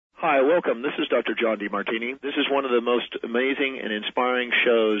Hi, welcome. This is Dr. John DeMartini. This is one of the most amazing and inspiring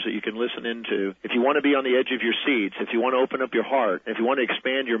shows that you can listen into. If you want to be on the edge of your seats, if you want to open up your heart, if you want to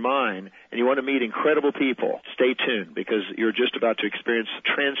expand your mind, and you want to meet incredible people, stay tuned because you're just about to experience a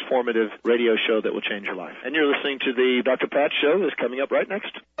transformative radio show that will change your life. And you're listening to the Dr. Pat Show that's coming up right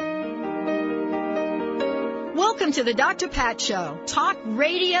next. Welcome to the Dr. Pat Show. Talk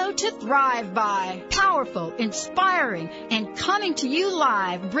radio to thrive by. Powerful, inspiring, and coming to you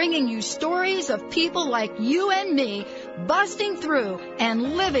live, bringing you stories of people like you and me, busting through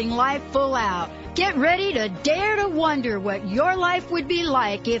and living life full out. Get ready to dare to wonder what your life would be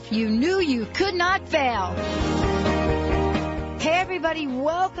like if you knew you could not fail. Hey, everybody,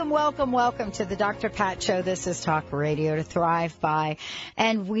 welcome to the Dr. Pat Show. This is Talk Radio to Thrive By,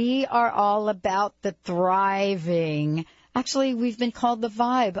 and we are all about the thriving. Actually, we've been called the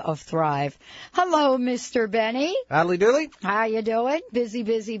vibe of Thrive. Hello, Mr. Benny. Howdy doodly. How you doing?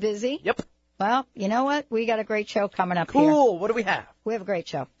 Busy? Yep. Well, you know what? We got a great show coming up here. Cool. What do we have? We have a great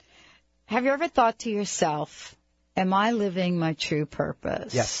show. Have you ever thought to yourself, am I living my true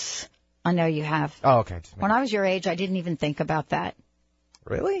purpose? Yes. I know you have. Oh, okay. When I was your age, I didn't even think about that.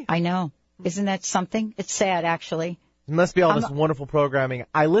 Really? I know. Isn't that something? It's sad, actually. It must be all this wonderful programming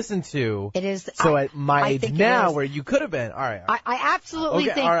I listen to. It is. So at my age now, where you could have been. All right. I absolutely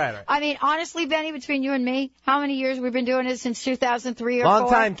think. All right. I mean, honestly, Benny, between you and me, how many years we've been doing this? Since 2003 or 4? Long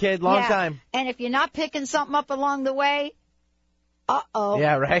time, kid. Long time. And if you're not picking something up along the way, uh-oh.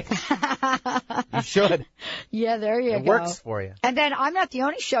 Yeah, right? You should. Yeah, there you go. It works for you. And then I'm not the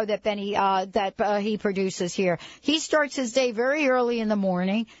only show that Benny he produces here. He starts his day very early in the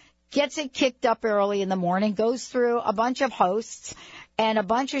morning, gets it kicked up early in the morning, goes through a bunch of hosts and a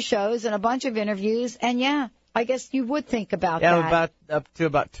bunch of shows and a bunch of interviews. And, yeah, I guess you would think about that. Yeah, up to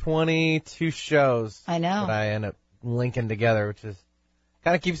about 22 shows. I know. That I end up linking together, which is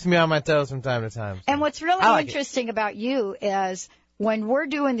kind of keeps me on my toes from time to time. So. And what's really interesting about you is when we're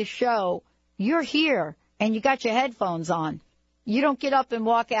doing the show, you're here and you got your headphones on. You don't get up and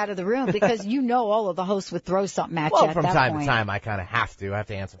walk out of the room because you know all of the hosts would throw something at you at that point. Well, from time to time, I kind of have to. I have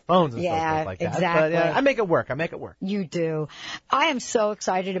to answer phones and stuff like that. Exactly. But, I make it work. You do. I am so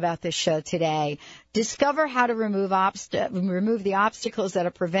excited about this show today. Discover how to remove the obstacles that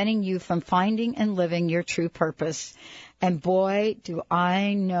are preventing you from finding and living your true purpose. And boy, do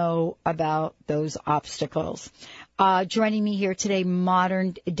I know about those obstacles. Joining me here today,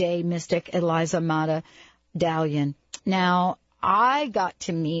 modern-day mystic Eliza Mada Dalian. Now, I got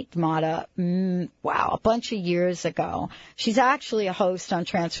to meet Mada, a bunch of years ago. She's actually a host on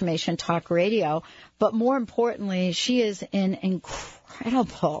Transformation Talk Radio, but more importantly, she is an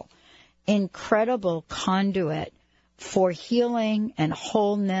incredible conduit for healing and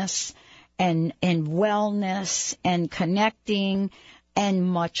wholeness and wellness and connecting and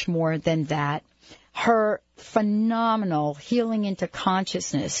much more than that. Her phenomenal Healing into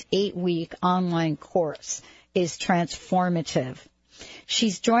Consciousness 8-week online course is transformative.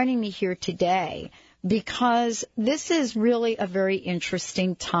 She's joining me here today because this is really a very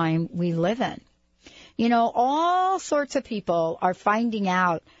interesting time we live in. You know, all sorts of people are finding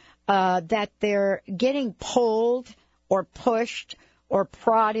out that they're getting pulled or pushed or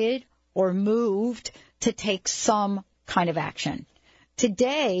prodded or moved to take some kind of action.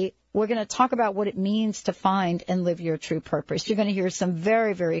 Today, we're going to talk about what it means to find and live your true purpose. You're going to hear some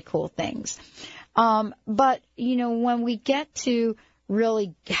very, very cool things. But, you know, when we get to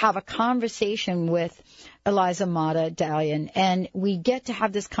really have a conversation with Eliza Mada Dalian, and we get to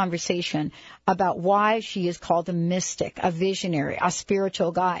have this conversation about why she is called a mystic, a visionary, a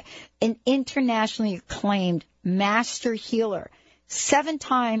spiritual guide, an internationally acclaimed master healer,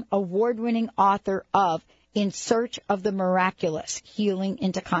 7-time award-winning author of In Search of the Miraculous, Healing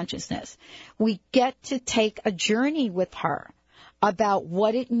into Consciousness. We get to take a journey with her about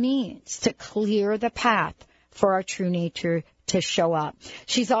what it means to clear the path for our true nature to show up.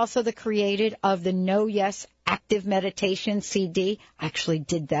 She's also the creator of the Know Yes Active Meditation CD. I actually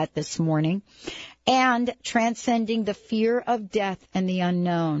did that this morning. And Transcending the Fear of Death and the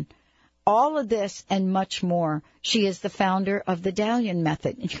Unknown. All of this and much more. She is the founder of the Dalian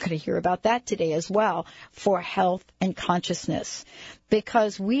Method. And you're going to hear about that today as well for health and consciousness.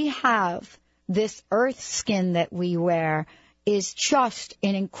 Because we have this earth skin that we wear is just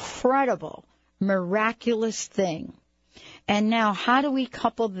an incredible, miraculous thing. And now how do we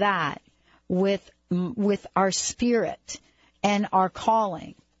couple that with our spirit and our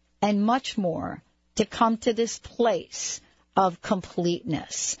calling and much more to come to this place of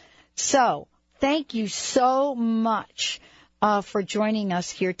completeness? So thank you so much for joining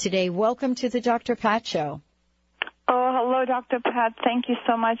us here today. Welcome to the Dr. Pat Show. Oh, hello, Hello, Dr. Pat. Thank you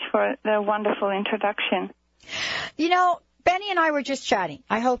so much for the wonderful introduction. You know, Benny and I were just chatting.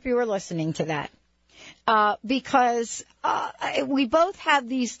 I hope you were listening to that. Because we both have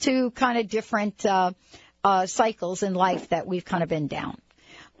these two kind of different cycles in life that we've kind of been down.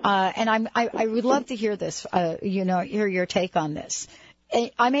 And I would love to hear this, hear your take on this.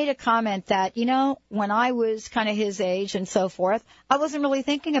 I made a comment that, when I was kind of his age and so forth, I wasn't really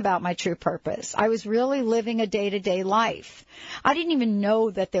thinking about my true purpose. I was really living a day-to-day life. I didn't even know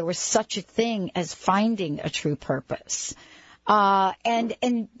that there was such a thing as finding a true purpose.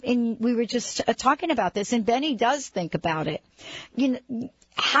 And we were just talking about this, and Benny does think about it.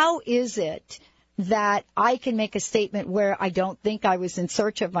 How is it that I can make a statement where I don't think I was in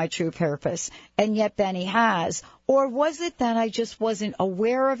search of my true purpose, and yet Benny has? Or was it that I just wasn't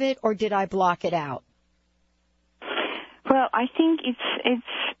aware of it, or did I block it out? Well, I think it's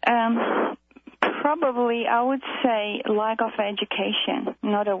probably, I would say, lack of education,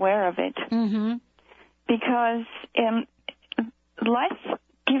 not aware of it. Mm-hmm. Because life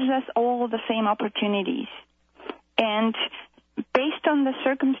gives us all the same opportunities. And based on the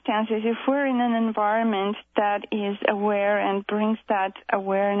circumstances, if we're in an environment that is aware and brings that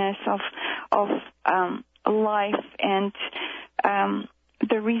awareness of life and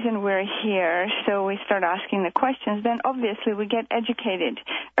the reason we're here, so we start asking the questions, then obviously we get educated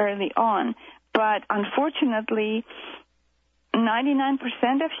early on. But unfortunately,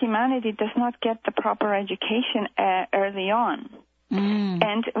 99% of humanity does not get the proper education early on. Mm.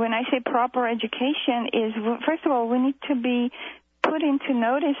 And when I say proper education is, first of all, we need to be put into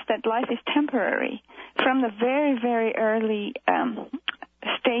notice that life is temporary from the very, very early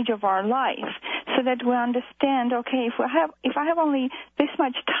stage of our life, so that we understand, okay, if I have only this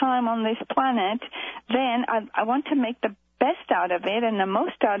much time on this planet, then I want to make the best out of it and the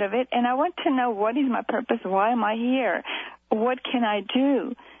most out of it, and I want to know what is my purpose, why am I here, what can I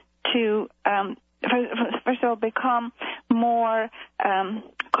do to first of all, become more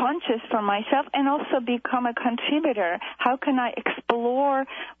conscious for myself and also become a contributor. How can I explore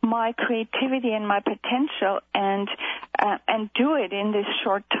my creativity and my potential and do it in this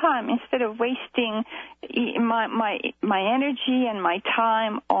short time instead of wasting my energy and my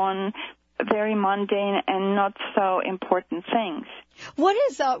time on very mundane and not so important things. What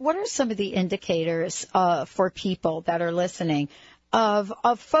are some of the indicators for people that are listening of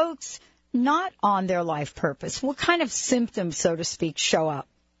folks not on their life purpose? What kind of symptoms, so to speak, show up?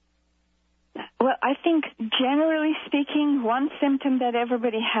 Well, I think generally speaking, one symptom that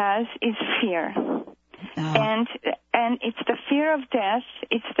everybody has is fear. Oh. And it's the fear of death,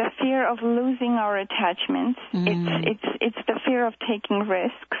 it's the fear of losing our attachments, it's the fear of taking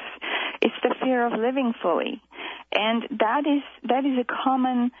risks, it's the fear of living fully. And that is a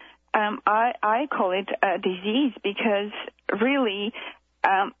common I call it a disease, because really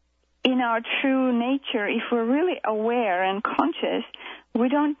in our true nature, if we're really aware and conscious, we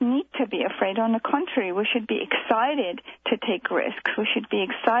don't need to be afraid. On the contrary, we should be excited to take risks. We should be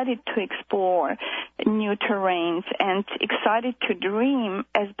excited to explore new terrains and excited to dream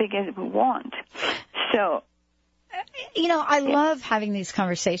as big as we want. So, I love having these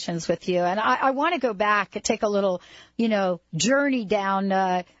conversations with you, and I want to go back and take a little, journey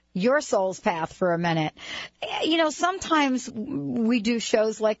down your soul's path for a minute. Sometimes we do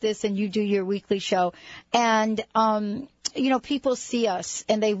shows like this, and you do your weekly show, and people see us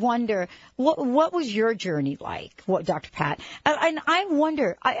and they wonder, what was your journey like? What, Dr. Pat? And I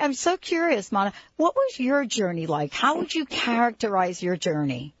wonder, I'm so curious, Mada, what was your journey like? How would you characterize your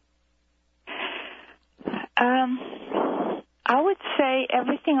journey? I would say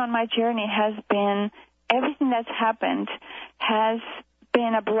everything on my journey everything that's happened has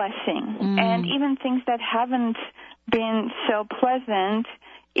been a blessing. And even things that haven't been so pleasant,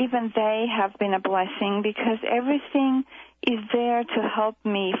 even they have been a blessing, because everything is there to help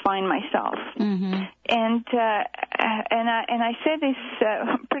me find myself. Mm-hmm. And I say this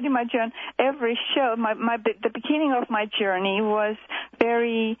pretty much on every show. The beginning of my journey was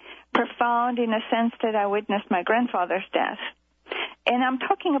very profound in a sense that I witnessed my grandfather's death. And I'm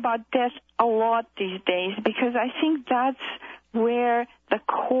talking about death a lot these days because I think that's where the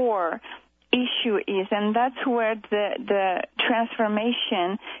core issue is, and that's where the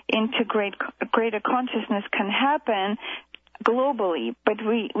transformation into greater consciousness can happen globally. But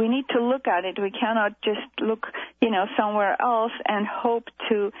we need to look at it. We cannot just look, somewhere else and hope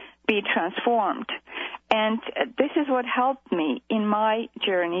to be transformed. And this is what helped me in my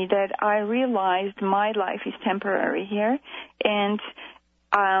journey, that I realized my life is temporary here, and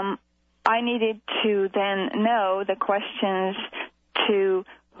I needed to then know the questions to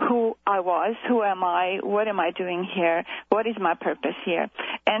who I was, who am I, what am I doing here, what is my purpose here.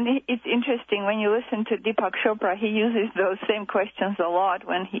 And it's interesting, when you listen to Deepak Chopra, he uses those same questions a lot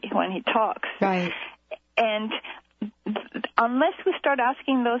when he talks. Right. And unless we start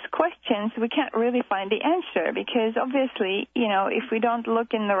asking those questions, we can't really find the answer, because obviously, if we don't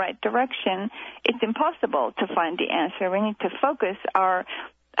look in the right direction, it's impossible to find the answer. We need to focus our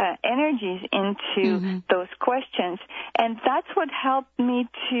energies into those questions. And that's what helped me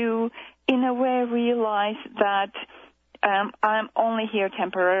to, in a way, realize that I'm only here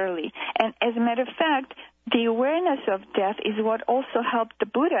temporarily. And as a matter of fact, the awareness of death is what also helped the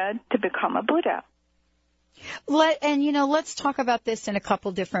Buddha to become a Buddha. Let's talk about this in a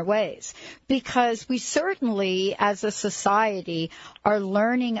couple different ways, because we certainly, as a society, are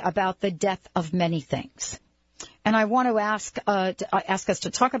learning about the death of many things. And I want to ask us to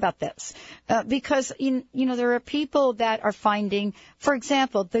talk about this, because, there are people that are finding, for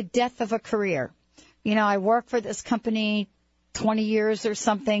example, the death of a career. I work for this company 20 years or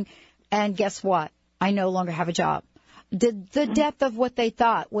something, and guess what? I no longer have a job. The death of what they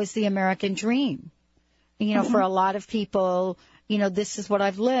thought was the American dream. For a lot of people, this is what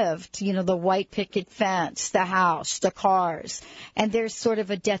I've lived, the white picket fence, the house, the cars, and there's sort of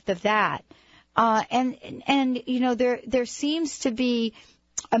a death of that. There seems to be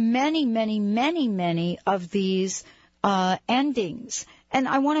many of these endings. And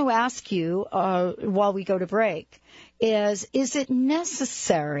I want to ask you, while we go to break, is it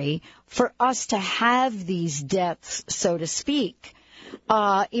necessary for us to have these deaths, so to speak,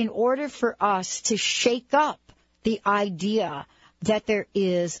 in order for us to shake up the idea that there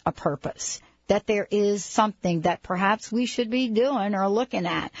is a purpose, that there is something that perhaps we should be doing or looking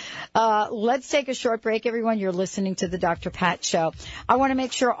at? Let's take a short break, everyone. You're listening to the Dr. Pat Show. I want to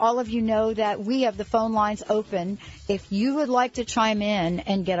make sure all of you know that we have the phone lines open. If you would like to chime in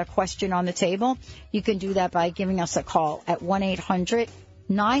and get a question on the table, you can do that by giving us a call at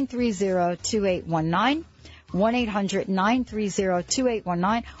 1-800-930-2819.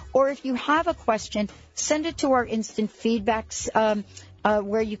 1-800-930-2819. Or if you have a question, send it to our instant feedbacks,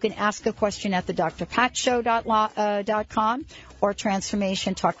 where you can ask a question at the drpatshow.com or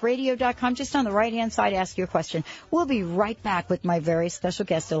transformationtalkradio.com. Just on the right-hand side, ask your question. We'll be right back with my very special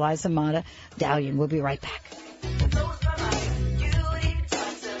guest, Eliza Mada Dalian. We'll be right back.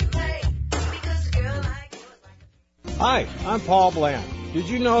 Hi, I'm Paul Bland. Did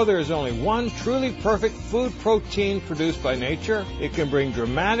you know there is only one truly perfect food protein produced by nature? It can bring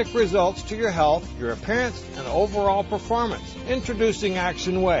dramatic results to your health, your appearance, and overall performance. Introducing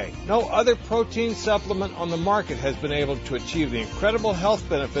Action Whey. No other protein supplement on the market has been able to achieve the incredible health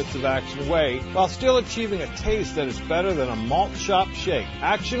benefits of Action Whey while still achieving a taste that is better than a malt shop shake.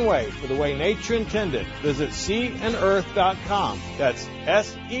 Action Whey, for the way nature intended. Visit seaandearth.com. That's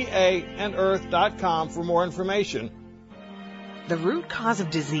SEAandearth.com for more information. The root cause of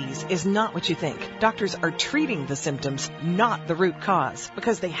disease is not what you think. Doctors are treating the symptoms, not the root cause,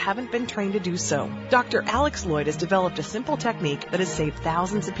 because they haven't been trained to do so. Dr. Alex Lloyd has developed a simple technique that has saved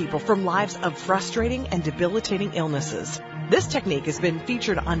thousands of people from lives of frustrating and debilitating illnesses. This technique has been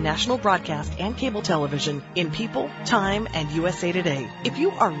featured on national broadcast and cable television in People, Time, and USA Today. If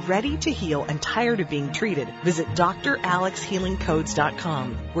you are ready to heal and tired of being treated, visit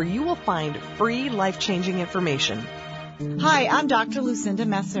dralexhealingcodes.com, where you will find free life-changing information. Hi, I'm Dr. Lucinda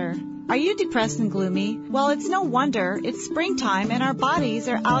Messer. Are you depressed and gloomy? Well, it's no wonder. It's springtime and our bodies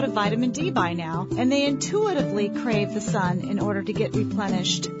are out of vitamin D by now, and they intuitively crave the sun in order to get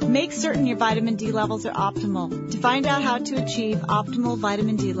replenished. Make certain your vitamin D levels are optimal. To find out how to achieve optimal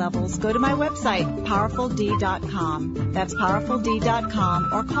vitamin D levels, go to my website, powerfuld.com. That's powerfuld.com,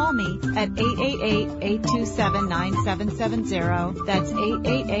 or call me at 888-827-9770. That's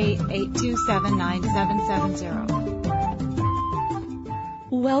 888-827-9770.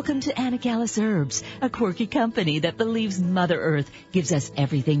 Welcome to Anacalis Herbs, a quirky company that believes Mother Earth gives us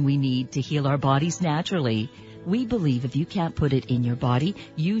everything we need to heal our bodies naturally. We believe if you can't put it in your body,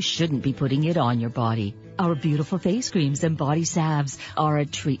 you shouldn't be putting it on your body. Our beautiful face creams and body salves are a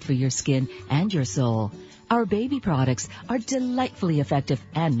treat for your skin and your soul. Our baby products are delightfully effective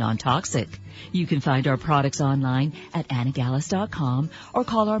and non-toxic. You can find our products online at anacalis.com or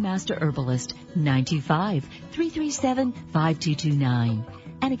call our master herbalist 925-337-5229.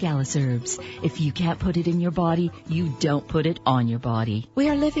 and Agalis Herbs. If you can't put it in your body, you don't put it on your body. We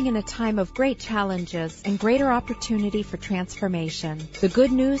are living in a time of great challenges and greater opportunity for transformation. The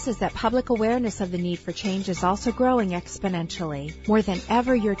good news is that public awareness of the need for change is also growing exponentially. More than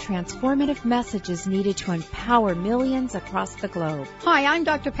ever, your transformative message is needed to empower millions across the globe. Hi, I'm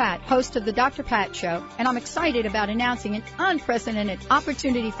Dr. Pat, host of the Dr. Pat Show, and I'm excited about announcing an unprecedented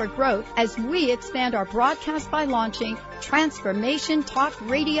opportunity for growth as we expand our broadcast by launching Transformation Talk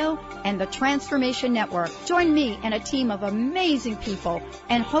Radio and the Transformation Network. Join me and a team of amazing people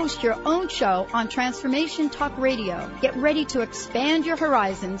and host your own show on Transformation Talk Radio. Get ready to expand your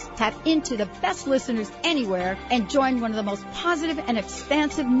horizons, tap into the best listeners anywhere, and join one of the most positive and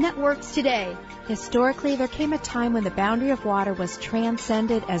expansive networks today. Historically, there came a time when the boundary of water was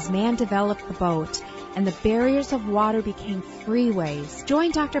transcended as man developed the boat, and the barriers of water became freeways.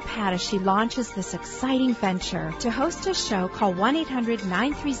 Join Dr. Pat as she launches this exciting venture. To host a show, call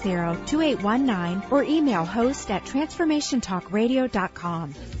 1-800-930-2819 or email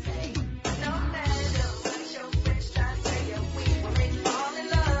host@transformationtalkradio.com.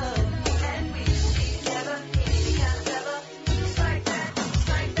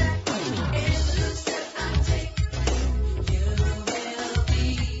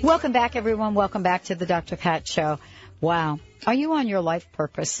 Welcome back, everyone. Welcome back to the Dr. Pat Show. Wow. Are you on your life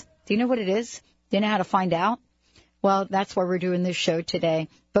purpose? Do you know what it is? Do you know how to find out? Well, that's why we're doing this show today.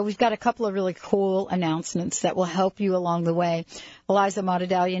 But we've got a couple of really cool announcements that will help you along the way. Eliza Mada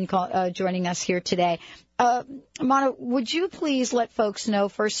Dalian joining us here today. Mada, would you please let folks know,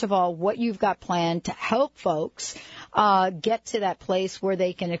 first of all, what you've got planned to help folks get to that place where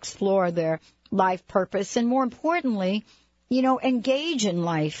they can explore their life purpose and, more importantly, engage in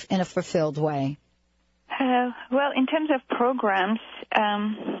life in a fulfilled way? Well, in terms of programs,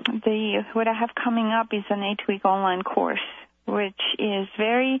 what I have coming up is an 8-week online course, which is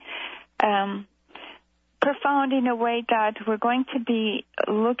very profound in a way that we're going to be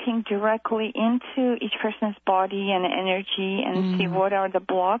looking directly into each person's body and energy and see what are the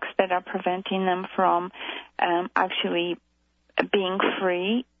blocks that are preventing them from actually being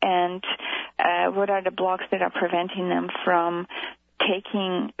free, and what are the blocks that are preventing them from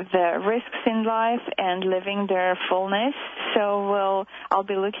taking the risks in life and living their fullness. So I'll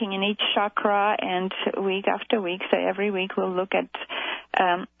be looking in each chakra, and week after week, so every week we'll look at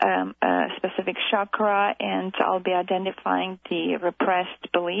a specific chakra, and I'll be identifying the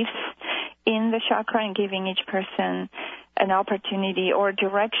repressed beliefs in the chakra and giving each person an opportunity or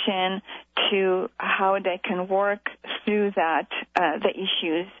direction to how they can work through that, the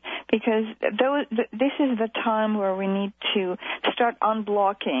issues, because this is the time where we need to start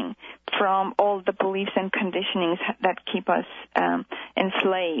unblocking from all the beliefs and conditionings that keep us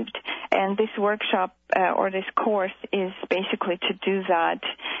enslaved. And this workshop or this course is basically to do that.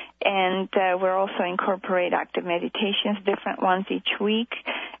 And we'll also incorporate active meditations, different ones each week,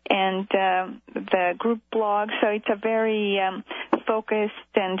 and the group blog. So it's a very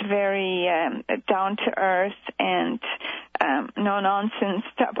focused and very down-to-earth and no-nonsense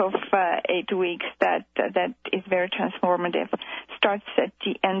type of 8 weeks that is very transformative. Starts at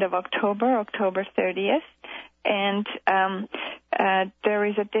the end of October 30th. And there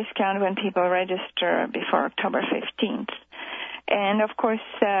is a discount when people register before October 15th. And, of course,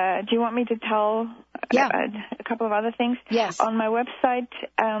 do you want me to tell a couple of other things? Yes. On my website,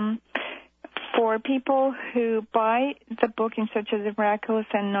 for people who buy the book In Search of the Miraculous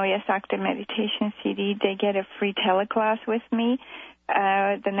and No Yes Active Meditation CD, they get a free teleclass with me.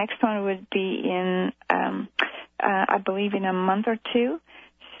 The next one would be in, I believe, in a month or two.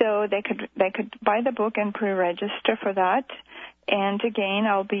 So they could buy the book and pre-register for that. And again,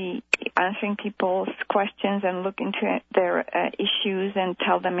 I'll be answering people's questions and look into their issues and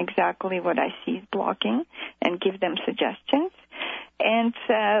tell them exactly what I see is blocking and give them suggestions. And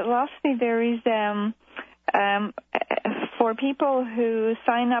lastly, there is for people who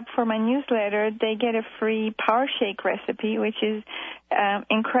sign up for my newsletter, they get a free Power Shake recipe, which is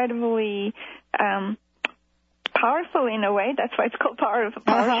incredibly powerful in a way. That's why it's called Power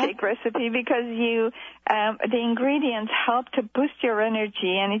Shake recipe, because the ingredients help to boost your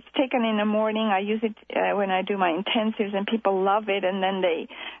energy, and it's taken in the morning. I use it when I do my intensives, and people love it, and then they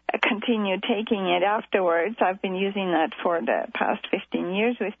continue taking it afterwards. I've been using that for the past 15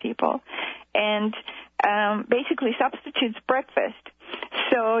 years with people, and basically substitutes breakfast.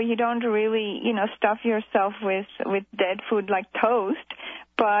 So you don't really, stuff yourself with dead food like toast,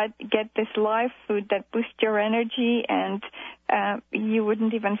 but get this live food that boosts your energy, and you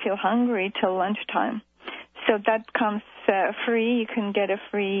wouldn't even feel hungry till lunchtime. So that comes free. You can get a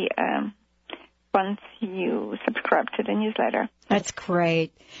free once you subscribe to the newsletter. That's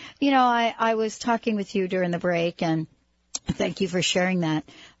great. You know, I was talking with you during the break, and thank you for sharing that.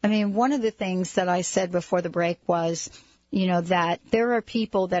 I mean, one of the things that I said before the break was, you know, that there are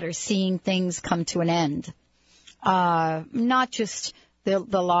people that are seeing things come to an end, not just the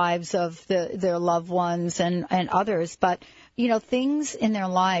lives of their loved ones and others, but, you know, things in their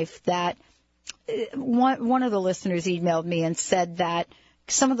life that one of the listeners emailed me and said that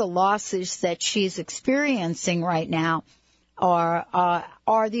some of the losses that she's experiencing right now are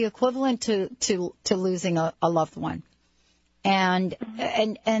the equivalent to losing a loved one. And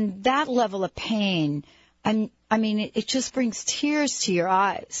that level of pain, I mean, it just brings tears to your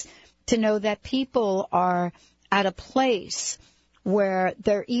eyes to know that people are at a place where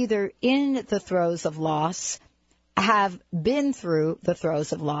they're either in the throes of loss, have been through the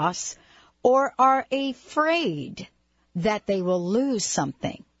throes of loss, or are afraid that they will lose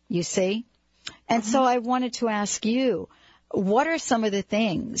something, you see? And so I wanted to ask you, what are some of the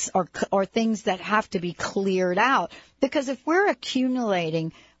things or things that have to be cleared out? Because if we're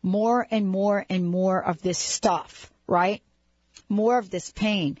accumulating more and more and more of this stuff, right, more of this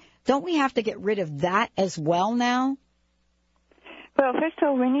pain, don't we have to get rid of that as well now? Well, first of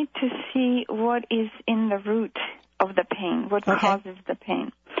all, we need to see what is in the root of the pain, what causes the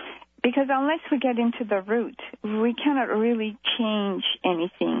pain. Because unless we get into the root, we cannot really change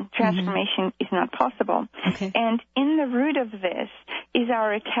anything. Transformation is not possible. Okay. And in the root of this is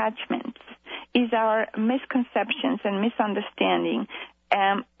our attachments, is our misconceptions and misunderstanding,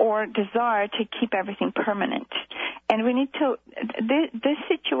 or desire to keep everything permanent. And we need to, this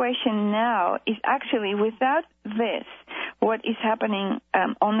situation now is actually, without this, what is happening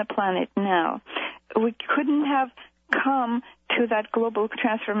on the planet now, we couldn't have come to that global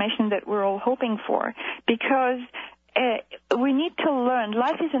transformation that we're all hoping for, because we need to learn.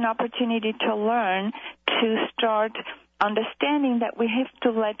 Life is an opportunity to learn, to start understanding that we have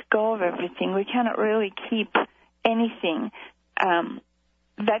to let go of everything. We cannot really keep anything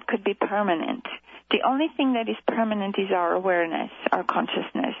that could be permanent. The only thing that is permanent is our awareness, our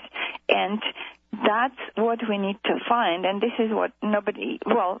consciousness. And that's what we need to find, and this is what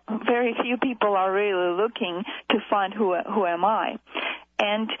very few people are really looking to find who am I.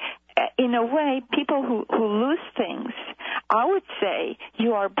 And in a way, people who lose things, I would say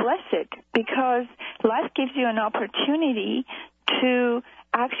you are blessed, because life gives you an opportunity to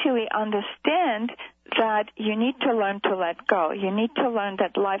actually understand that you need to learn to let go. You need to learn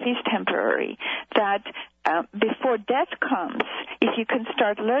that life is temporary, that before death comes, if you can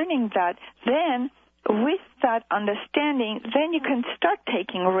start learning that, then with that understanding, then you can start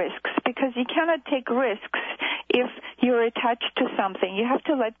taking risks, because you cannot take risks if you're attached to something. You have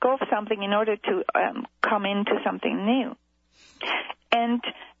to let go of something in order to come into something new. And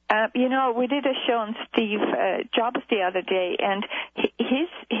we did a show on Steve Jobs the other day, and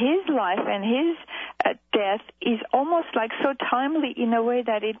his life and his death is almost like so timely in a way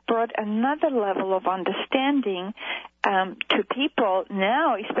that it brought another level of understanding to people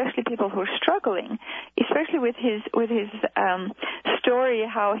now, especially people who are struggling, especially with his story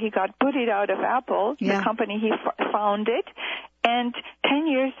how he got booted out of Apple, the company he founded, and 10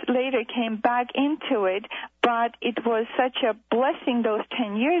 years later came back into it, but it was such a blessing those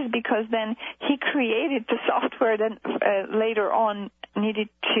 10 years, because then he created the software that later on needed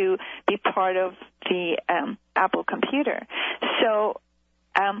to be part of the Apple computer. So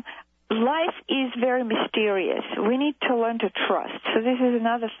life is very mysterious. We need to learn to trust. So this is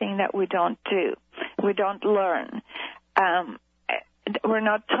another thing that we don't do. We don't learn. We're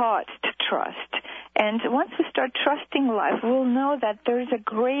not taught to trust. And once we start trusting life, we'll know that there's a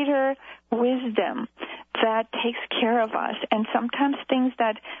greater wisdom that takes care of us. And sometimes things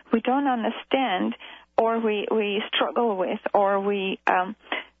that we don't understand, or we struggle with, or we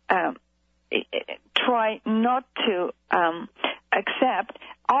try not to accept,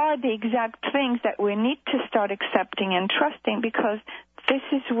 are the exact things that we need to start accepting and trusting, because this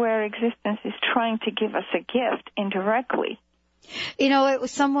is where existence is trying to give us a gift indirectly. You know, it was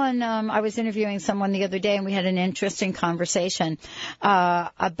someone, I was interviewing someone the other day, and we had an interesting conversation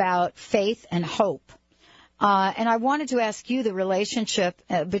about faith and hope. And I wanted to ask you the relationship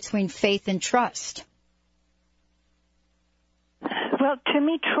between faith and trust. Well, to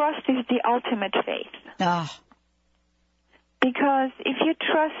me, trust is the ultimate faith. Because if you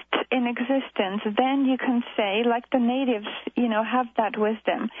trust in existence, then you can say, like the natives, have that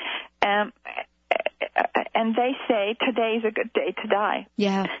wisdom. And they say, today is a good day to die.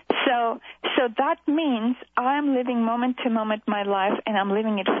 Yeah. So that means I'm living moment to moment my life, and I'm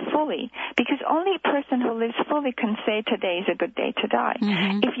living it fully, because only a person who lives fully can say today is a good day to die.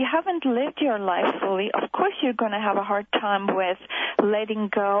 Mm-hmm. If you haven't lived your life fully, of course you're going to have a hard time with letting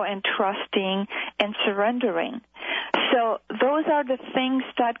go and trusting and surrendering. So those are the things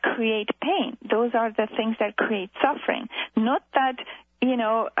that create pain. Those are the things that create suffering. Not that,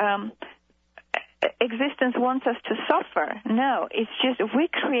 existence wants us to suffer. No, it's just we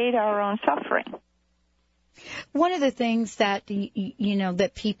create our own suffering. One of the things that,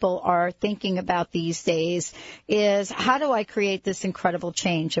 that people are thinking about these days is, how do I create this incredible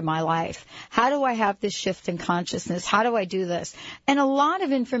change in my life? How do I have this shift in consciousness? How do I do this? And a lot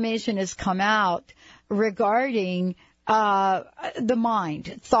of information has come out regarding the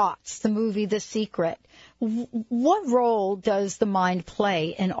mind, thoughts, the movie The Secret. What role does the mind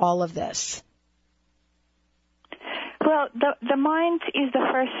play in all of this? Well, the mind is the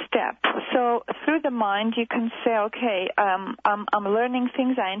first step. So through the mind, you can say, okay, I'm learning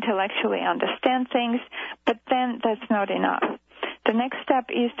things, I intellectually understand things, but then that's not enough. The next step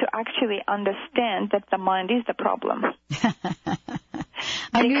is to actually understand that the mind is the problem.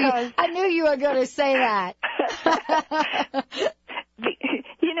 I knew you were going to say that.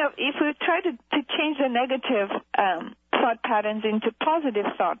 If we try to change the negative thought patterns into positive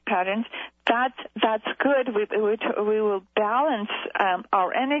thought patterns, that's good. We will balance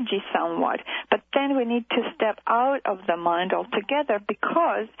our energy somewhat. But then we need to step out of the mind altogether,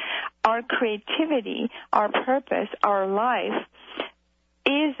 because our creativity, our purpose, our life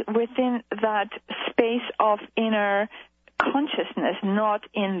is within that space of inner consciousness, not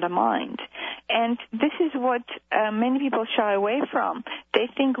in the mind. And this is what many people shy away from. They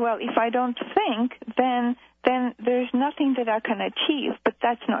think, well, if I don't think, then there's nothing that I can achieve. But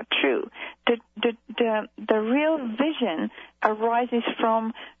that's not true. The real vision arises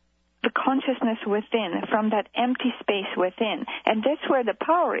from the consciousness within, from that empty space within. And that's where the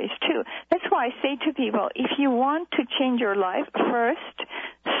power is, too. That's why I say to people, if you want to change your life, first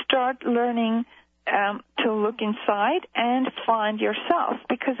start learning to look inside and find yourself.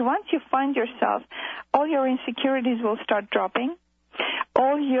 Because once you find yourself, all your insecurities will start dropping.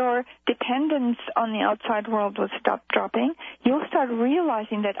 All your dependence on the outside world will stop dropping. You'll start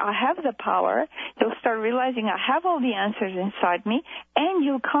realizing that I have the power. You'll start realizing I have all the answers inside me. And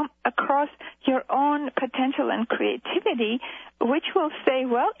you'll come across your own potential and creativity, which will say,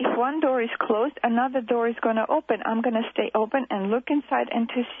 well, if one door is closed, another door is going to open. I'm going to stay open and look inside and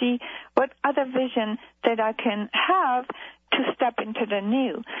to see what other vision that I can have to step into the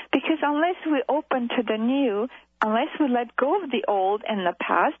new. Because unless we open to the new, unless we let go of the old and the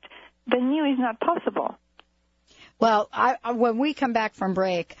past, the new is not possible. Well, when we come back from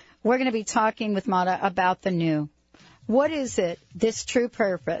break, we're going to be talking with Mada about the new. What is it, this true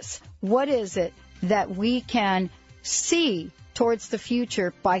purpose? What is it that we can see towards the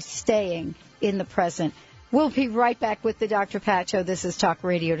future by staying in the present? We'll be right back with the Dr. Pat Show. This is Talk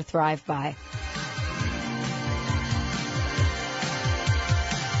Radio to Thrive By.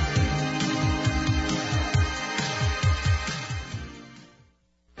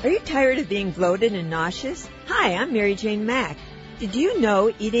 Are you tired of being bloated and nauseous? Hi, I'm Mary Jane Mack. Did you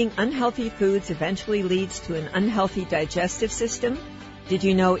know eating unhealthy foods eventually leads to an unhealthy digestive system? Did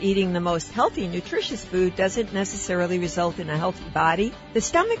you know eating the most healthy, nutritious food doesn't necessarily result in a healthy body? The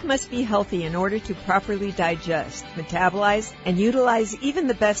stomach must be healthy in order to properly digest, metabolize, and utilize even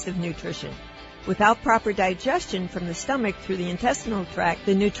the best of nutrition. Without proper digestion from the stomach through the intestinal tract,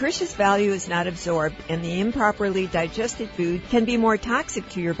 the nutritious value is not absorbed, and the improperly digested food can be more toxic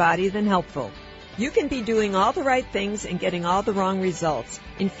to your body than helpful. You can be doing all the right things and getting all the wrong results.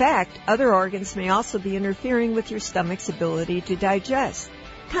 In fact, other organs may also be interfering with your stomach's ability to digest.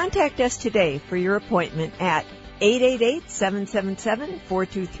 Contact us today for your appointment at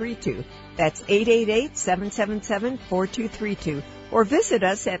 888-777-4232. That's 888-777-4232. Or visit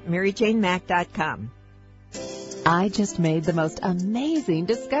us at MaryJaneMack.com. I just made the most amazing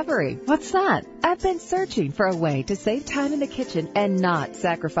discovery. What's that? I've been searching for a way to save time in the kitchen and not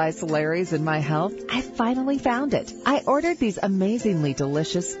sacrifice calories in my health. I finally found it. I ordered these amazingly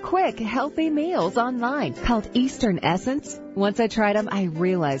delicious, quick, healthy meals online called Eastern Essence. Once I tried them, I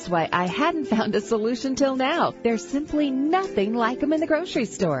realized why I hadn't found a solution till now. There's simply nothing like them in the grocery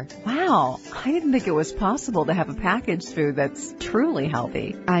store. Wow, I didn't think it was possible to have a packaged food that's truly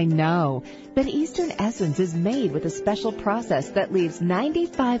healthy. I know, but Eastern Essence is made with a special process that leaves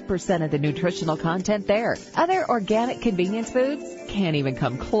 95% of the nutritional content there. Other organic convenience foods can't even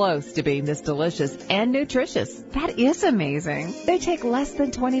come close to being this delicious and nutritious. That is amazing. They take less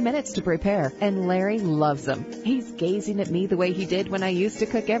than 20 minutes to prepare, and Larry loves them. He's gazing at me me the way he did when I used to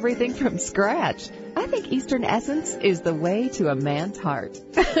cook everything from scratch. I think Eastern Essence is the way to a man's heart.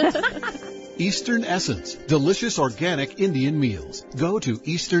 Eastern Essence, delicious organic Indian meals. Go to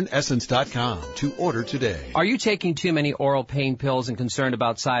easternessence.com to order today. Are you taking too many oral pain pills and concerned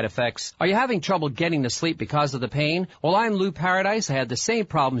about side effects? Are you having trouble getting to sleep because of the pain? Well, I'm Lou Paradise. I had the same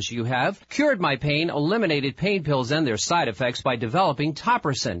problems you have. Cured my pain, eliminated pain pills and their side effects by developing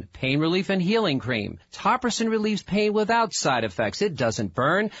Topricin, pain relief and healing cream. Topricin relieves pain without side effects. It doesn't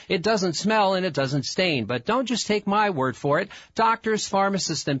burn, it doesn't smell, and it doesn't stain. But don't just take my word for it. Doctors,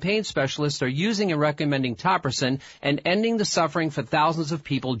 pharmacists, and pain specialists are using and recommending Topricin and ending the suffering for thousands of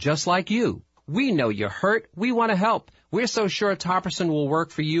people just like you. We know you're hurt. We want to help. We're so sure Topricin will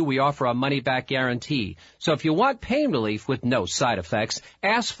work for you, we offer a money-back guarantee. So if you want pain relief with no side effects,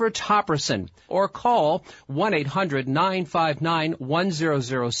 ask for Topricin or call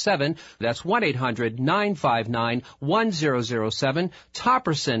 1-800-959-1007. That's 1-800-959-1007.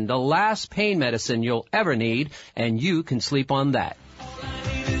 Topricin, the last pain medicine you'll ever need, and you can sleep on that.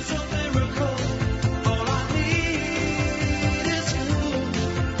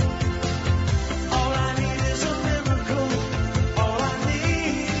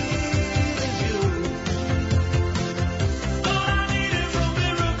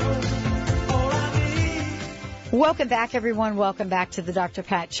 Welcome back, everyone. Welcome back to the Dr.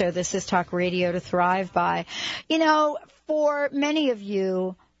 Pat Show. This is Talk Radio to Thrive By. You know, for many of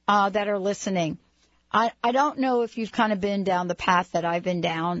you that are listening, I don't know if you've kind of been down the path that I've been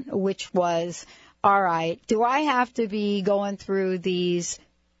down, which was, all right, do I have to be going through these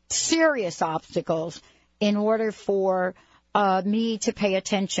serious obstacles in order for me to pay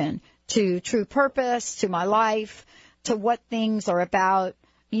attention to true purpose, to my life, to what things are about?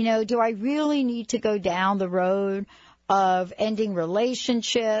 You know, do I really need to go down the road of ending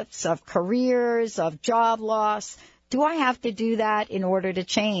relationships, of careers, of job loss? Do I have to do that in order to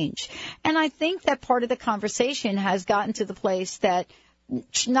change? And I think that part of the conversation has gotten to the place that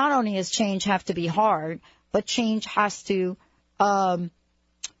not only does change have to be hard, but change has to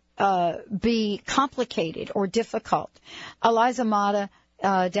be complicated or difficult. Eliza Mada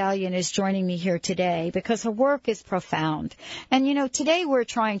Dalian is joining me here today because her work is profound. And, you know, today we're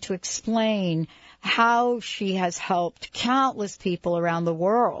trying to explain how she has helped countless people around the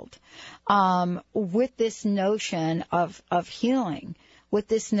world with this notion of healing, with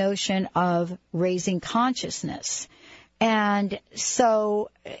this notion of raising consciousness. And so,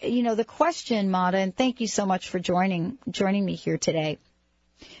 you know, the question, Mada, and thank you so much for joining me here today.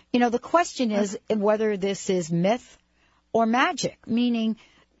 You know, the question is whether this is myth or magic, meaning,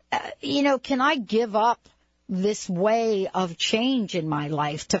 you know, can I give up this way of change in my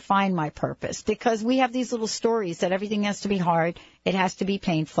life to find my purpose? Because we have these little stories that everything has to be hard, it has to be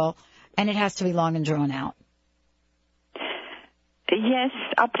painful, and it has to be long and drawn out. Yes,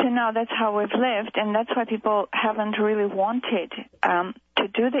 up to now that's how we've lived, and that's why people haven't really wanted to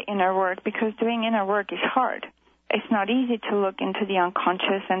do the inner work, because doing inner work is hard. It's not easy to look into the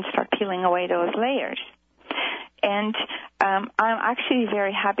unconscious and start peeling away those layers. And I'm actually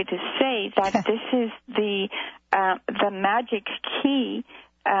very happy to say that this is the magic key,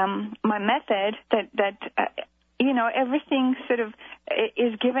 my method that you know, everything sort of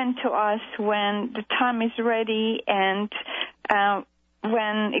is given to us when the time is ready and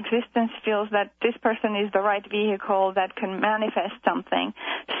when existence feels that this person is the right vehicle that can manifest something.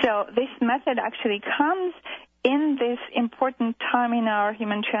 So this method actually comes in this important time in our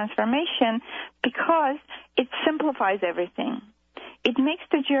human transformation because it simplifies everything. It makes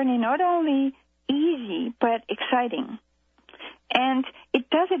the journey not only easy but exciting, and it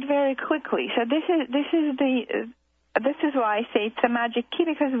does it very quickly. So this is why I say it's a magic key,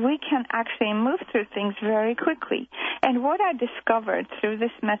 because we can actually move through things very quickly. And what I discovered through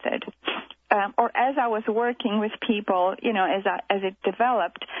this method, or as I was working with people, you know, as it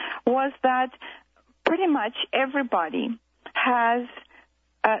developed, was that pretty much everybody has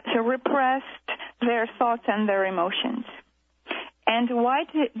repressed their thoughts and their emotions. And why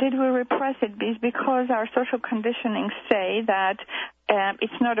did we repress it? Is because our social conditioning say that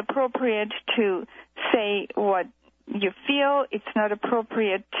it's not appropriate to say what you feel, it's not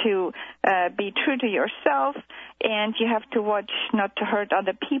appropriate to be true to yourself, and you have to watch not to hurt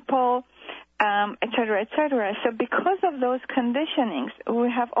other people, et cetera, et cetera. So because of those conditionings, we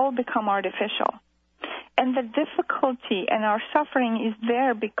have all become artificial. And the difficulty and our suffering is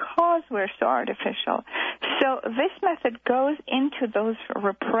there because we're so artificial. So this method goes into those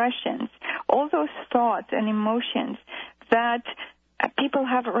repressions, all those thoughts and emotions that people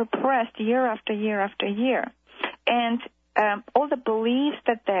have repressed year after year after year. And all the beliefs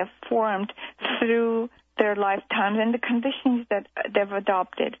that they have formed through their lifetimes and the conditions that they've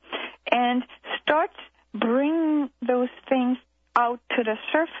adopted, and starts bringing those things out to the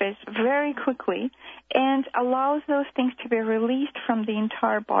surface very quickly and allows those things to be released from the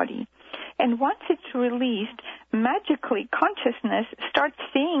entire body. And once it's released, magically consciousness starts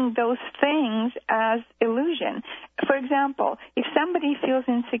seeing those things as illusion. For example, if somebody feels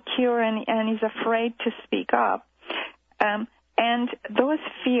insecure and is afraid to speak up, and those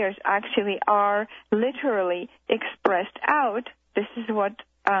fears actually are literally expressed out, this is what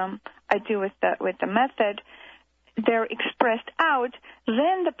I do with the method, they're expressed out,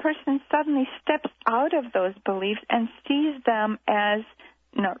 then the person suddenly steps out of those beliefs and sees them as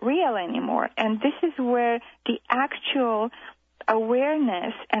not real anymore. And this is where the actual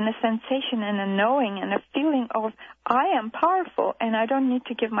awareness and a sensation and a knowing and a feeling of I am powerful and I don't need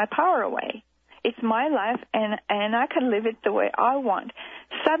to give my power away. It's my life and I can live it the way I want.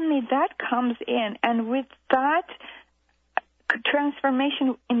 Suddenly that comes in, and with that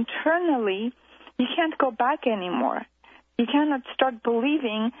transformation internally, you can't go back anymore. You cannot start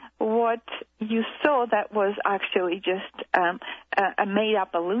believing what you saw that was actually just a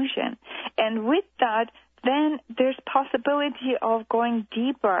made-up illusion. And with that, then there's possibility of going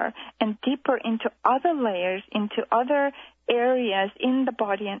deeper and deeper into other layers, into other areas in the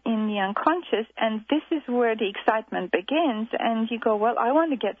body and in the unconscious, and this is where the excitement begins. And you go, well, I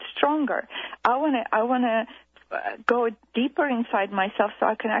want to get stronger. I want to go deeper inside myself so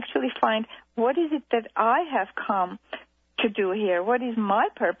I can actually find what is it that I have come to do here. What is my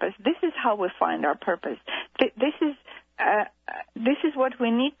purpose? This is how we find our purpose. This is what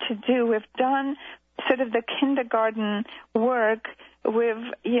we need to do. We've done sort of the kindergarten work.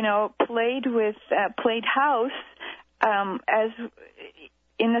 We've played house as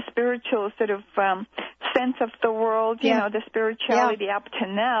in the spiritual sort of sense of the world. You know, the spirituality up to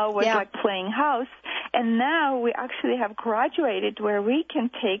now was like playing house, and now we actually have graduated where we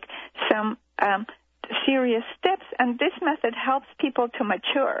can take some serious steps, and this method helps people to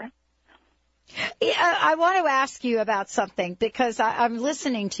mature. I want to ask you about something because I'm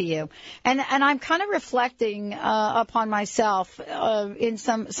listening to you, and I'm kind of reflecting upon myself in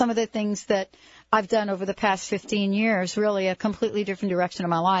some of the things that I've done over the past 15 years, really a completely different direction of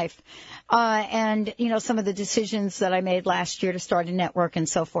my life. And, some of the decisions that I made last year to start a network and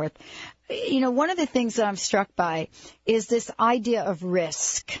so forth. One of the things that I'm struck by is this idea of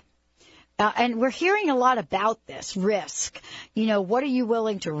risk. And we're hearing a lot about this risk. What are you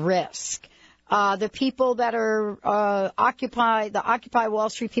willing to risk? The people that are Occupy Wall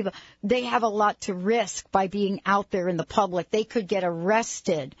Street people, they have a lot to risk by being out there in the public. They could get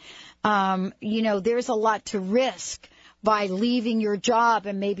arrested. There's a lot to risk by leaving your job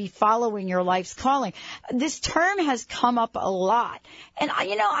and maybe following your life's calling. This term has come up a lot. And,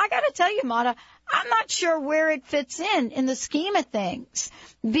 I got to tell you, Mada, I'm not sure where it fits in the scheme of things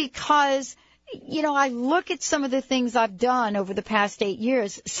because I look at some of the things I've done over the past 8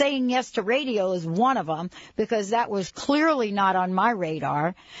 years. Saying yes to radio is one of them because that was clearly not on my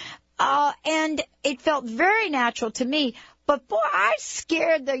radar. And it felt very natural to me. But, boy, I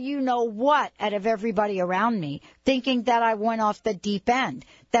scared the you-know-what out of everybody around me, thinking that I went off the deep end,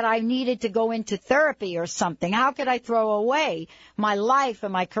 that I needed to go into therapy or something. How could I throw away my life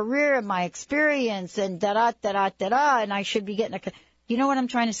and my career and my experience and da-da-da-da-da-da, and I should be getting a... You know what I'm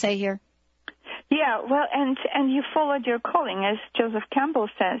trying to say here? Yeah, well, and you followed your calling, as Joseph Campbell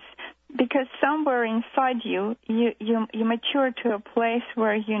says, because somewhere inside you mature to a place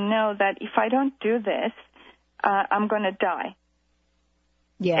where you know that if I don't do this, I'm going to die.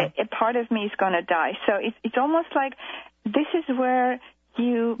 Yeah. A part of me is going to die. So it's almost like this is where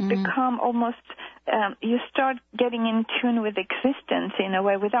you become almost, you start getting in tune with existence in a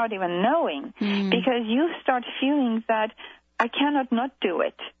way without even knowing, because you start feeling that I cannot not do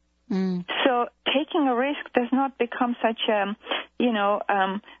it. So taking a risk does not become such a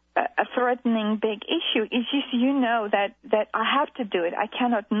threatening big issue. It's just that I have to do it. I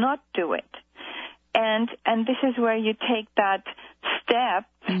cannot not do it. And this is where you take that step.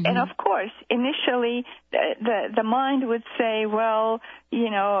 And of course, initially the mind would say, well,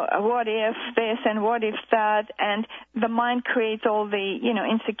 what if this and what if that, and the mind creates all the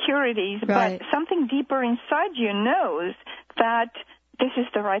insecurities. Right. But something deeper inside you knows that this is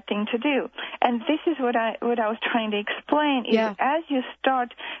the right thing to do. And this is what I was trying to explain is as you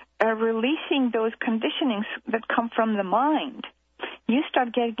start releasing those conditionings that come from the mind, you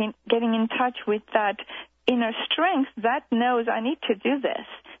start getting in touch with that inner strength that knows I need to do this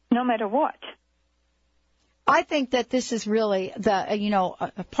no matter what. I think that this is really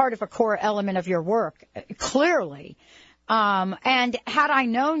a part of a core element of your work, clearly. And had I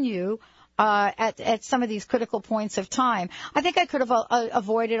known you at some of these critical points of time. I think I could have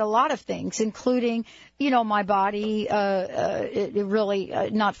avoided a lot of things, including, my body really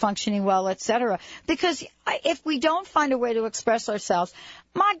not functioning well, etc. Because if we don't find a way to express ourselves,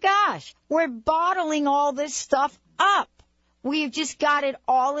 my gosh, we're bottling all this stuff up. We've just got it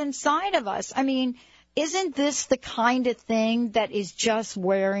all inside of us. I mean, isn't this the kind of thing that is just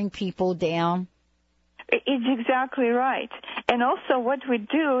wearing people down? It's exactly right. And also what we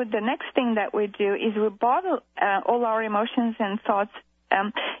do, the next thing that we do is we bottle all our emotions and thoughts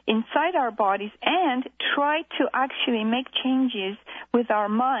inside our bodies and try to actually make changes with our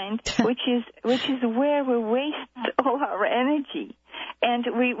mind, which is where we waste all our energy. And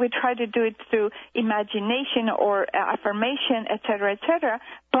we try to do it through imagination or affirmation, et cetera,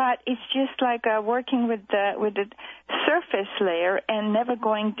 but it's just like working with the surface layer and never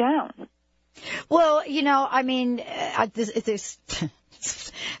going down. Well,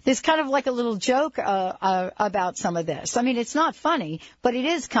 there's kind of like a little joke about some of this. I mean, it's not funny, but it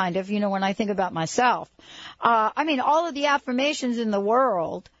is kind of, when I think about myself. All of the affirmations in the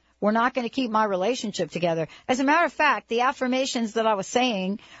world were not going to keep my relationship together. As a matter of fact, the affirmations that I was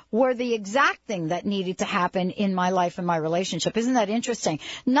saying were the exact thing that needed to happen in my life and my relationship. Isn't that interesting?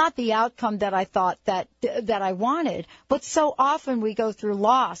 Not the outcome that I thought that I wanted, but so often we go through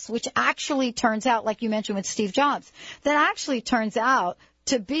loss, which actually turns out, like you mentioned with Steve Jobs, that actually turns out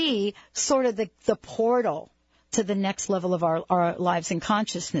to be sort of the portal to the next level of our lives and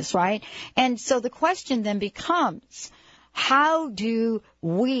consciousness, right? And so the question then becomes, how do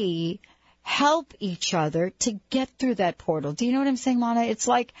we help each other to get through that portal? Do you know what I'm saying, Mada? It's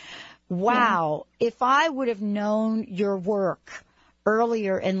like, wow, if I would have known your work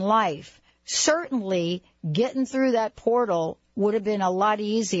earlier in life, certainly getting through that portal would have been a lot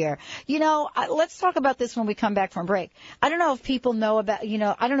easier. Let's talk about this when we come back from break. I don't know if people know about,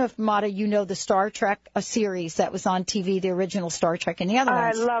 I don't know if, Mada, the Star Trek, a series that was on TV, the original Star Trek, and the other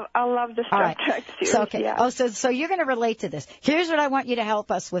ones. I love the Star Trek series. So, okay. Yeah. So you're going to relate to this. Here's what I want you to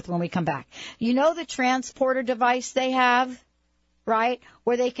help us with when we come back. The transporter device they have, right,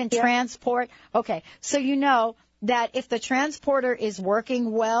 where they can transport? Okay. So that if the transporter is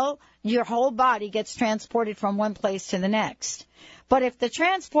working well, your whole body gets transported from one place to the next. But if the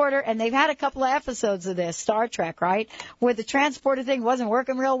transporter, and they've had a couple of episodes of this, Star Trek, right, where the transporter thing wasn't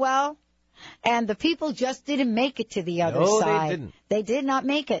working real well, and the people just didn't make it to the other side. No, they didn't. They did not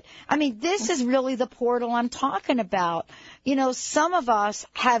make it. This is really the portal I'm talking about. Some of us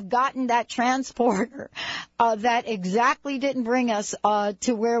have gotten that transporter that exactly didn't bring us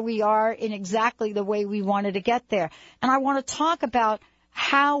to where we are in exactly the way we wanted to get there. And I want to talk about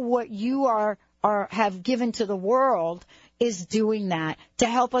how what you have given to the world is doing that to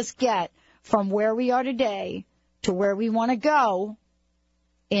help us get from where we are today to where we want to go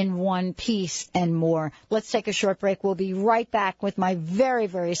in one piece and more. Let's take a short break. We'll be right back with my very,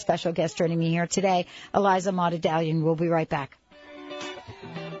 very special guest joining me here today, Eliza Mada Dalian. We'll be right back.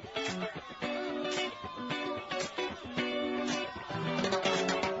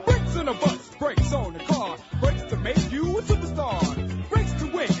 Brakes on a bus, brakes on a car, brakes to make you a superstar, brakes to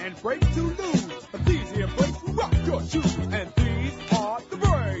win and brakes to lose. But these here brakes rock your shoes, and these are the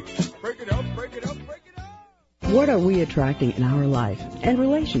brakes. Break it up, break it up, break it up. What are we attracting in our life and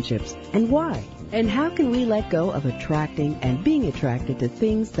relationships, and why? And how can we let go of attracting and being attracted to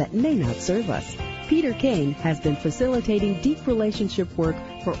things that may not serve us? Peter Kane has been facilitating deep relationship work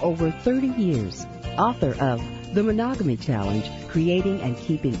for over 30 years. Author of The Monogamy Challenge, Creating and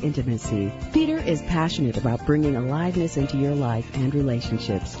Keeping Intimacy, Peter is passionate about bringing aliveness into your life and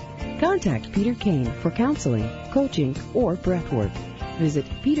relationships. Contact Peter Kane for counseling, coaching, or breathwork. Visit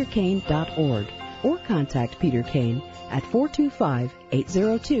peterkane.org or contact Peter Kane at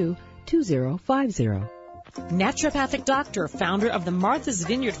 425-802-2050. Naturopathic doctor, founder of the Martha's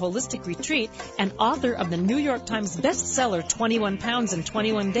Vineyard Holistic Retreat, and author of the New York Times bestseller 21 Pounds in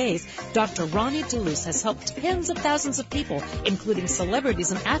 21 Days, Dr. Ronnie DeLuce has helped tens of thousands of people, including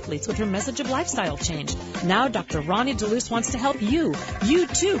celebrities and athletes, with her message of lifestyle change. Now Dr. Ronnie DeLuce wants to help you. You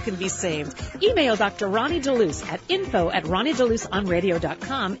too can be saved. Email Dr. Ronnie DeLuce at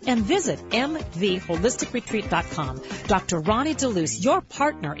info@ronniedeluceonradio.com and visit mvholisticretreat.com. Dr. Ronnie DeLuce, your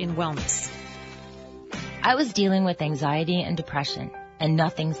partner in wellness. I was dealing with anxiety and depression, and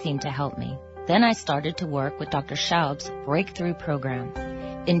nothing seemed to help me. Then I started to work with Dr. Schaub's Breakthrough Program.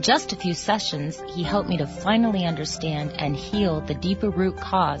 In just a few sessions, he helped me to finally understand and heal the deeper root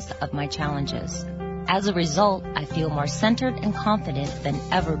cause of my challenges. As a result, I feel more centered and confident than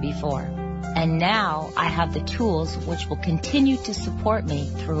ever before. And now I have the tools which will continue to support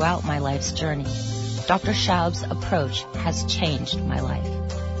me throughout my life's journey. Dr. Schaub's approach has changed my life.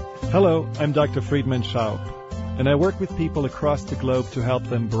 Hello, I'm Dr. Friedman Schaub, and I work with people across the globe to help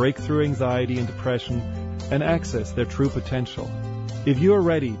them break through anxiety and depression and access their true potential. If you are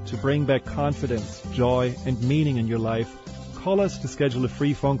ready to bring back confidence, joy, and meaning in your life, call us to schedule a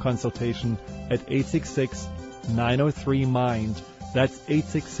free phone consultation at 866-903-MIND. That's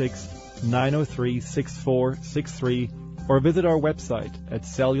 866-903-6463, or visit our website at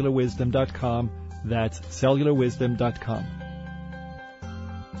cellularwisdom.com. That's cellularwisdom.com.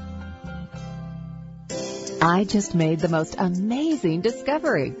 I just made the most amazing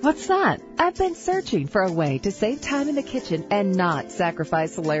discovery. What's that? I've been searching for a way to save time in the kitchen and not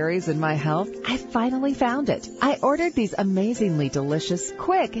sacrifice calories in my health. I finally found it. I ordered these amazingly delicious,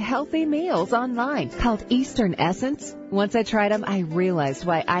 quick, healthy meals online called Eastern Essence. Once I tried them, I realized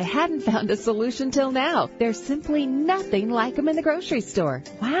why I hadn't found a solution till now. There's simply nothing like them in the grocery store.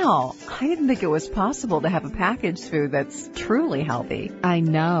 Wow, I didn't think it was possible to have a packaged food that's truly healthy. I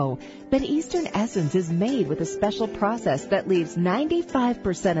know, but Eastern Essence is made with a special process that leaves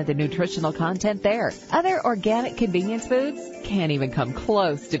 95% of the nutritional content there. Other organic convenience foods can't even come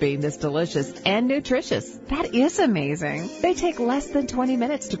close to being this delicious and nutritious. That is amazing. They take less than 20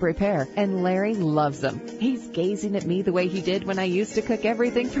 minutes to prepare, and Larry loves them. He's gazing at me the way he did when I used to cook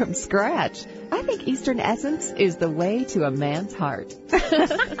everything from scratch. I think Eastern Essence is the way to a man's heart.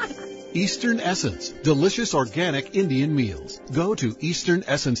 Eastern Essence, delicious organic Indian meals. Go to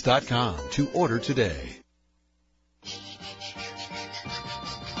easternessence.com to order today.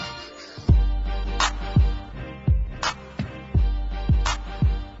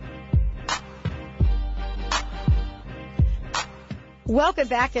 Welcome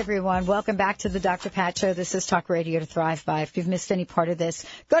back, everyone. Welcome back to the Dr. Pat Show. This is Talk Radio to Thrive By. If you've missed any part of this,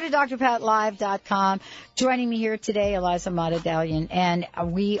 go to drpatlive.com. Joining me here today, Eliza Mada Dalian, and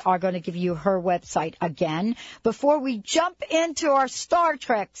we are going to give you her website again before we jump into our Star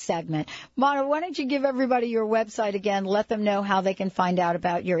Trek segment. Mada, why don't you give everybody your website again, let them know how they can find out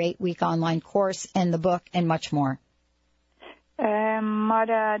about your 8-week online course and the book and much more.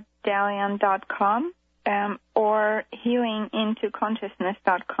 MadaDalian.com. Or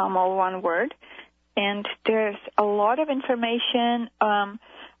healingintoconsciousness.com, all one word. And there's a lot of information on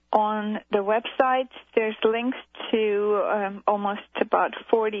the website. There's links to almost about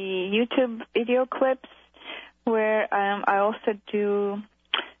 40 YouTube video clips where I also do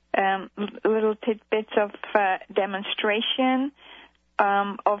little tidbits of demonstration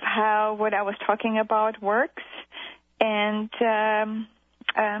of how what I was talking about works. And the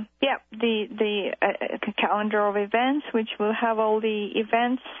calendar of events, which will have all the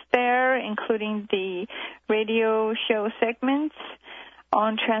events there, including the radio show segments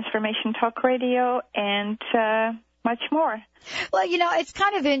on Transformation Talk Radio and much more. Well, it's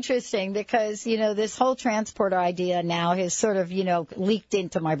kind of interesting because, this whole transporter idea now has sort of, leaked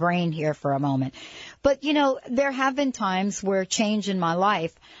into my brain here for a moment. But, there have been times where change in my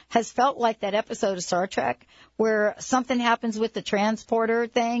life has felt like that episode of Star Trek where something happens with the transporter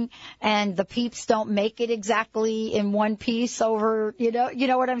thing and the peeps don't make it exactly in one piece over, you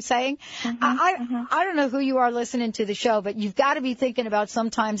know what I'm saying? Mm-hmm, I don't know who you are listening to the show, but you've got to be thinking about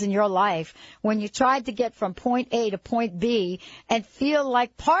sometimes in your life when you tried to get from point A to point B and feel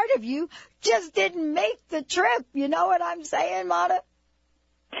like part of you just didn't make the trip. You know what I'm saying, Mada?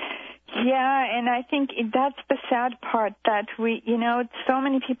 Yeah, and I think that's the sad part, that so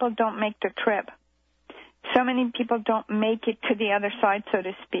many people don't make the trip. So many people don't make it to the other side, so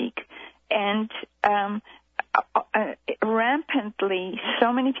to speak. And rampantly,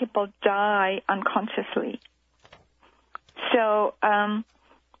 so many people die unconsciously. So, and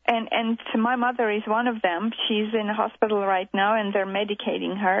my mother is one of them. She's in a hospital right now, and they're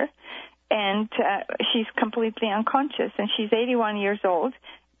medicating her. And she's completely unconscious, and she's 81 years old.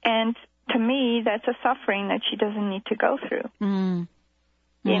 And to me, that's a suffering that she doesn't need to go through.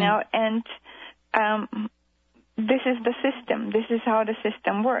 And this is the system. This is how the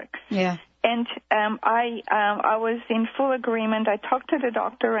system works. Yeah. And I was in full agreement. I talked to the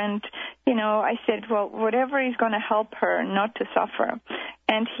doctor, and I said, well, whatever is going to help her not to suffer.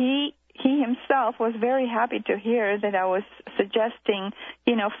 And he himself was very happy to hear that I was suggesting,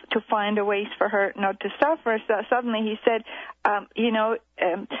 to find a ways for her not to suffer. So suddenly he said,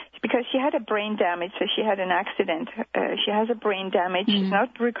 because she had a brain damage, so she had an accident. She has a brain damage, she's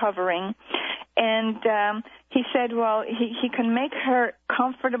not recovering. And he said, well, he can make her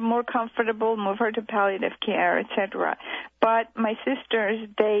more comfortable, move her to palliative care, etc. But my sisters,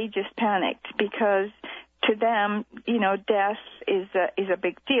 they just panicked because to them, death is a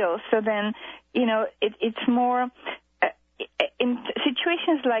big deal. So then, it's more, in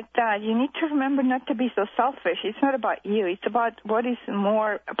situations like that, you need to remember not to be so selfish. It's not about you. It's about what is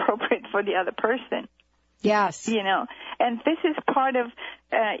more appropriate for the other person. Yes. And this is part of,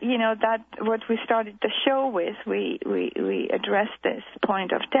 that what we started the show with. We addressed this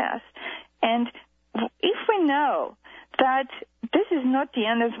point of death. And if we know that this is not the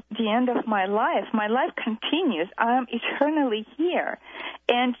end of my life continues. I am eternally here.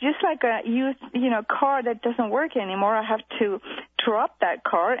 And just like a used, car that doesn't work anymore, I have to drop that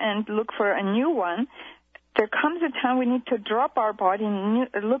car and look for a new one. There comes a time we need to drop our body and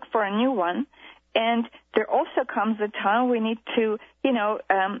look for a new one. And there also comes a time we need to,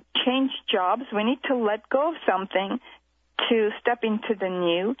 change jobs. We need to let go of something to step into the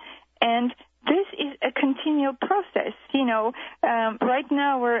new. And this is a continual process. Right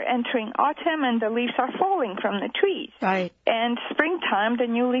now we're entering autumn and the leaves are falling from the trees. Right. And springtime, the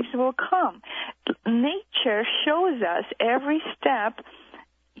new leaves will come. Nature shows us every step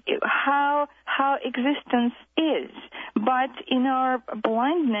how existence is. But in our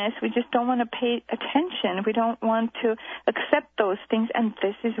blindness, we just don't want to pay attention. We don't want to accept those things, and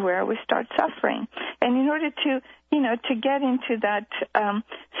this is where we start suffering. And in order to get into that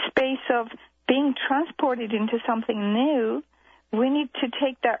space of being transported into something new, we need to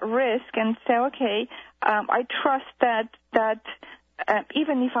take that risk and say, okay, I trust that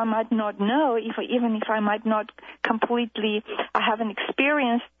even if I might not know, even if I might not completely, I haven't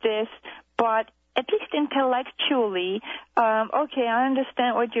experienced this, but at least intellectually, okay, I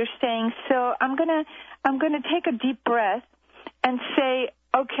understand what you're saying. So I'm gonna take a deep breath and say,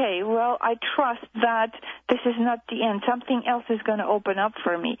 okay, well, I trust that this is not the end. Something else is going to open up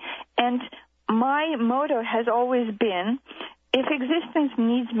for me. And my motto has always been, if existence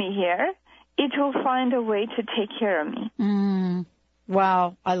needs me here, it will find a way to take care of me.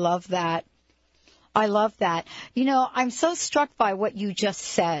 Wow, I love that. I love that. I'm so struck by what you just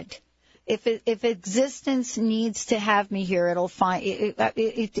said. If existence needs to have me here, it'll find.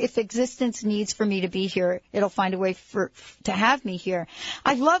 If existence needs for me to be here, it'll find a way to have me here.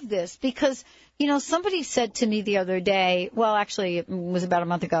 I love this because somebody said to me the other day. Well, actually, it was about a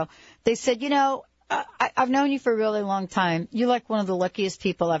month ago. They said, I've known you for a really long time. You're like one of the luckiest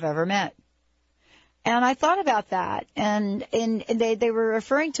people I've ever met. And I thought about that, and they were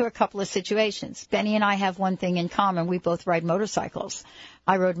referring to a couple of situations. Benny and I have one thing in common. We both ride motorcycles.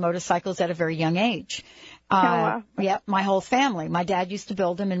 I rode motorcycles at a very young age. Wow. Yeah, my whole family. My dad used to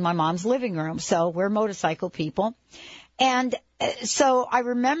build them in my mom's living room, so we're motorcycle people. And so I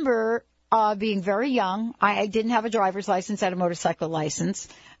remember being very young. I didn't have a driver's license. I had a motorcycle license,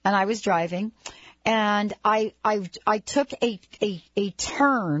 and I was driving. And I took a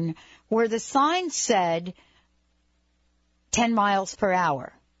turn where the sign said 10 miles per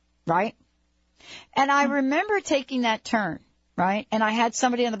hour, right? And I remember taking that turn, right? And I had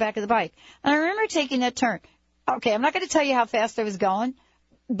somebody on the back of the bike. And I remember taking that turn. Okay, I'm not going to tell you how fast I was going,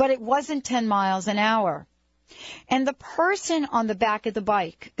 but it wasn't 10 miles an hour. And the person on the back of the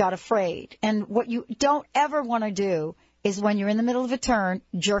bike got afraid. And what you don't ever want to do is when you're in the middle of a turn,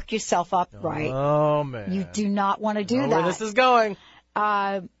 jerk yourself up, right? Oh, man. You do not want to do that. Where this is going.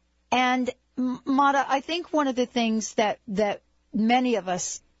 And, Mada, I think one of the things that many of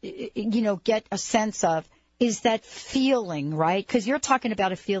us, get a sense of is that feeling, right? Because you're talking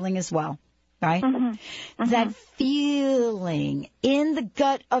about a feeling as well, right? Mm-hmm. That feeling in the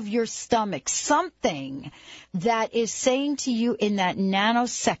gut of your stomach, something that is saying to you in that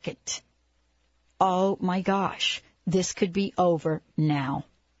nanosecond, oh, my gosh, this could be over now.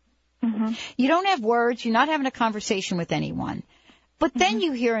 Mm-hmm. You don't have words. You're not having a conversation with anyone. But then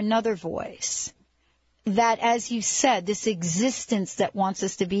you hear another voice that, as you said, this existence that wants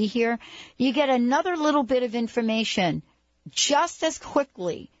us to be here, you get another little bit of information just as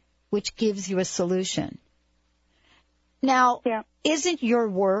quickly, which gives you a solution. Now, isn't your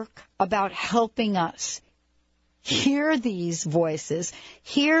work about helping us hear these voices,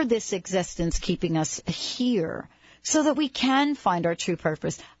 hear this existence keeping us here, so that we can find our true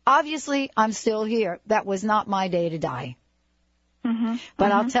purpose? Obviously, I'm still here. That was not my day to die. Mm-hmm.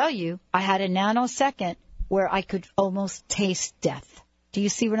 But I'll tell you, I had a nanosecond where I could almost taste death. Do you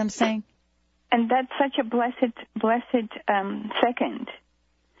see what I'm saying? And that's such a blessed second,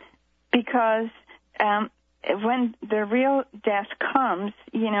 because when the real death comes,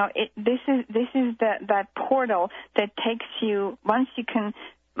 this is that portal that takes you. Once you can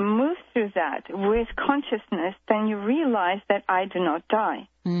move through that with consciousness, then you realize that I do not die.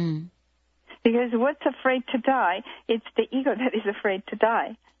 Mm. Because what's afraid to die? It's the ego that is afraid to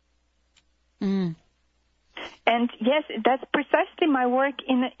die. Mm. And yes, that's precisely my work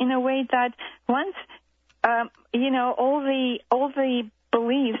in a way that once all the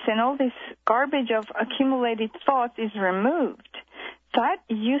beliefs and all this garbage of accumulated thoughts is removed, that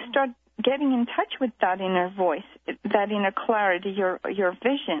you start getting in touch with that inner voice, that inner clarity, your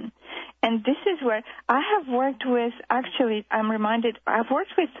vision. And this is where I have worked with, actually, I'm reminded, I've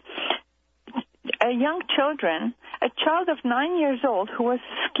worked with young children, a child of 9 years old who was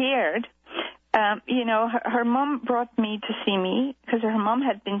scared. Her mom brought me to see me because her mom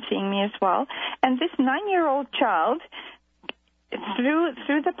had been seeing me as well. And this 9-year-old child,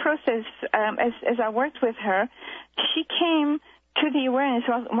 through the process, as I worked with her, she came to the awareness,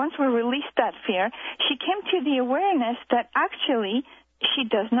 once we released that fear, she came to the awareness that actually she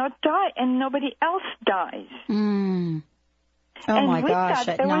does not die and nobody else dies. Mm. Oh, and my with gosh,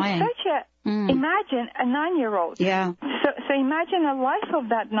 that, at 9. Was such a, imagine a 9-year-old. Yeah. So imagine a life of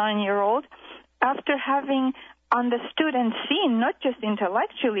that 9-year-old after having understood and seen, not just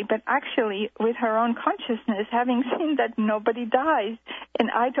intellectually, but actually with her own consciousness, having seen that nobody dies and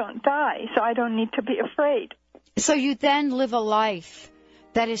I don't die, so I don't need to be afraid. So you then live a life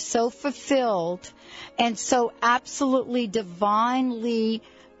that is so fulfilled and so absolutely divinely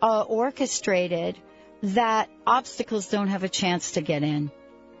orchestrated that obstacles don't have a chance to get in.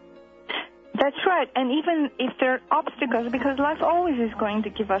 That's right. And even if there are obstacles, because life always is going to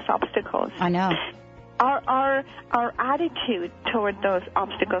give us obstacles. I know. Our attitude toward those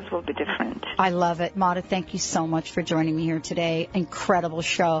obstacles will be different. I love it. Mada, thank you so much for joining me here today. Incredible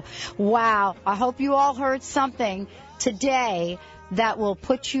show. Wow. I hope you all heard something today that will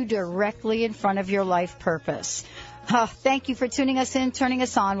put you directly in front of your life purpose. Thank you for tuning us in, turning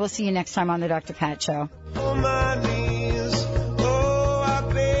us on. We'll see you next time on the Dr. Pat Show.